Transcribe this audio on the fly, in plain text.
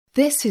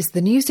This is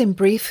the news in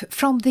brief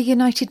from the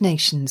United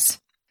Nations.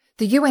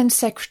 The UN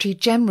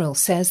Secretary-General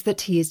says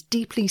that he is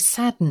deeply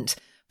saddened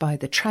by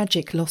the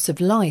tragic loss of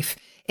life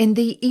in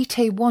the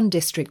Itaewon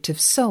district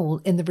of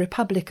Seoul in the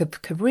Republic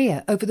of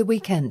Korea over the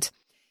weekend,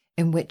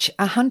 in which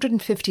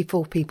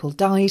 154 people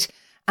died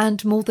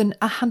and more than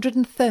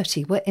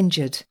 130 were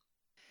injured.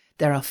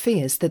 There are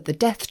fears that the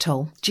death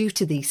toll due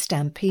to the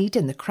stampede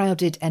in the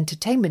crowded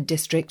entertainment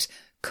district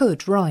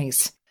could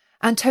rise.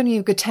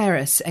 Antonio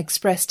Guterres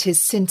expressed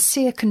his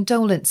sincere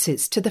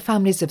condolences to the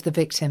families of the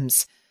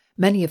victims,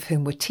 many of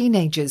whom were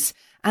teenagers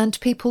and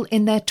people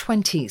in their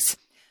 20s,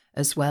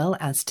 as well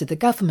as to the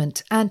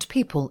government and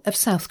people of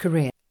South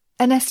Korea.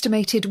 An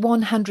estimated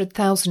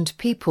 100,000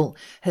 people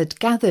had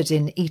gathered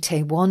in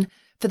Itaewon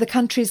for the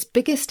country's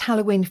biggest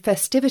Halloween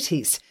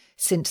festivities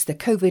since the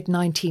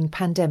COVID-19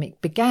 pandemic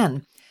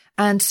began,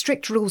 and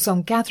strict rules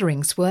on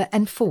gatherings were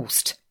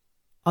enforced.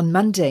 On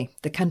Monday,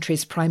 the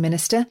country's Prime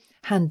Minister,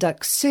 Han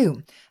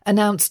Duck-soo,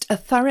 announced a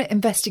thorough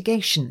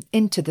investigation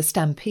into the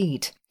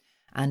stampede,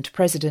 and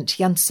President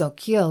Yoon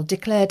Suk-yeol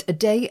declared a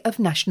day of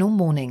national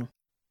mourning.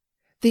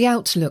 The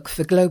outlook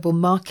for global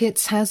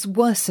markets has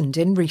worsened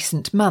in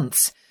recent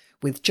months,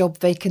 with job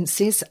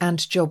vacancies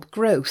and job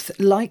growth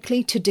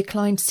likely to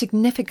decline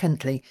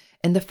significantly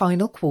in the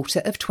final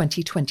quarter of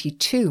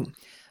 2022,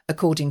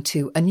 according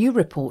to a new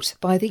report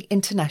by the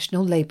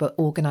International Labour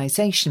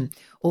Organization,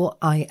 or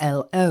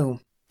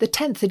ILO. The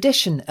 10th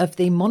edition of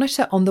the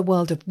Monitor on the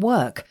World of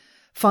Work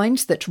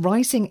finds that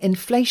rising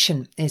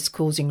inflation is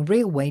causing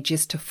real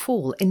wages to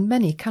fall in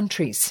many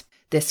countries.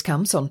 This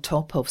comes on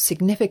top of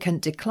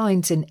significant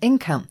declines in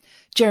income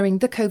during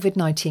the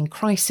COVID-19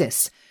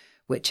 crisis,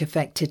 which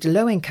affected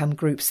low-income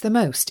groups the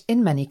most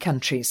in many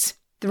countries.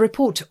 The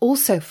report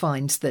also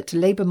finds that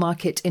labour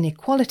market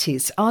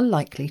inequalities are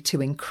likely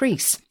to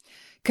increase,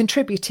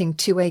 contributing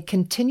to a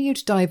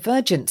continued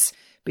divergence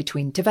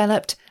between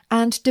developed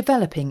and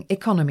developing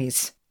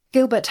economies.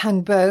 Gilbert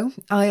Hangbo,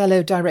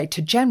 ILO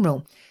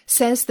Director-General,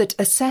 says that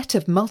a set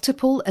of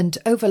multiple and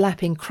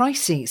overlapping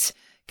crises,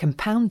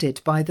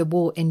 compounded by the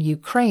war in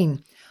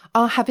Ukraine,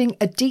 are having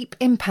a deep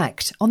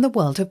impact on the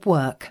world of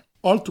work.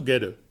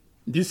 Altogether,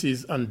 this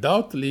is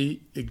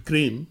undoubtedly a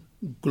grim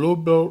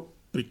global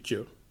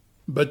picture,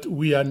 but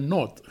we are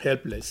not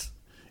helpless.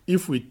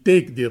 If we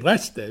take the right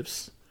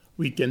steps,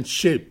 we can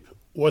shape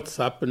what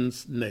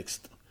happens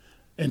next.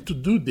 And to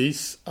do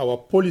this, our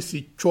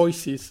policy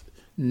choices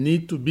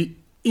need to be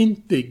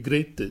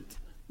integrated,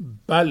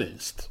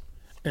 balanced,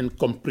 and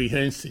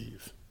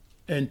comprehensive,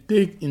 and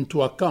take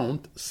into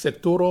account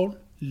sectoral,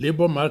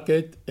 labour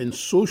market, and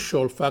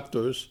social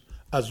factors,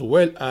 as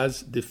well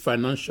as the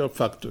financial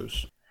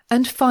factors.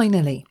 And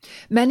finally,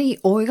 many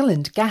oil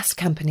and gas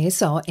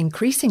companies are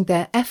increasing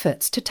their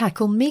efforts to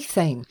tackle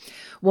methane,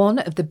 one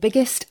of the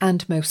biggest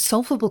and most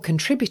solvable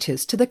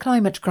contributors to the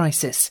climate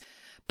crisis.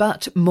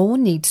 But more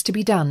needs to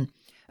be done,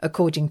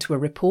 according to a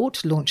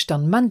report launched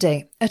on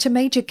Monday at a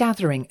major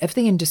gathering of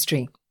the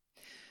industry.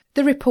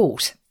 The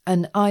report,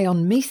 An Eye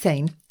on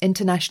Methane,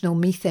 International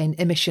Methane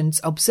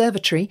Emissions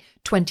Observatory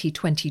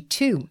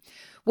 2022,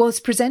 was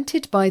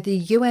presented by the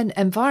UN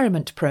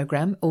Environment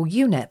Programme, or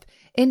UNEP,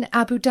 in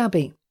Abu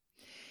Dhabi.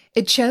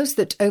 It shows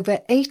that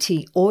over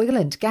 80 oil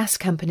and gas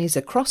companies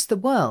across the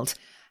world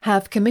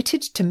have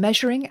committed to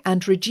measuring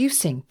and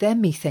reducing their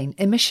methane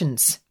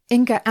emissions.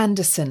 Inga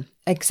Anderson,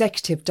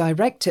 Executive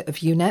Director of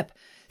UNEP,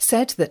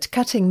 said that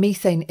cutting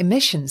methane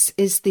emissions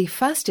is the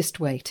fastest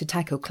way to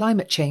tackle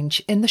climate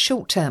change in the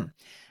short term,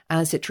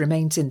 as it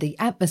remains in the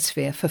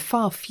atmosphere for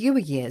far fewer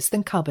years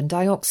than carbon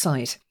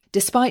dioxide.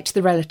 Despite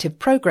the relative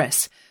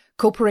progress,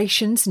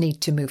 corporations need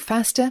to move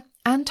faster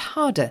and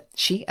harder,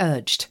 she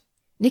urged.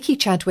 Nikki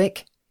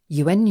Chadwick,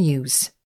 UN News.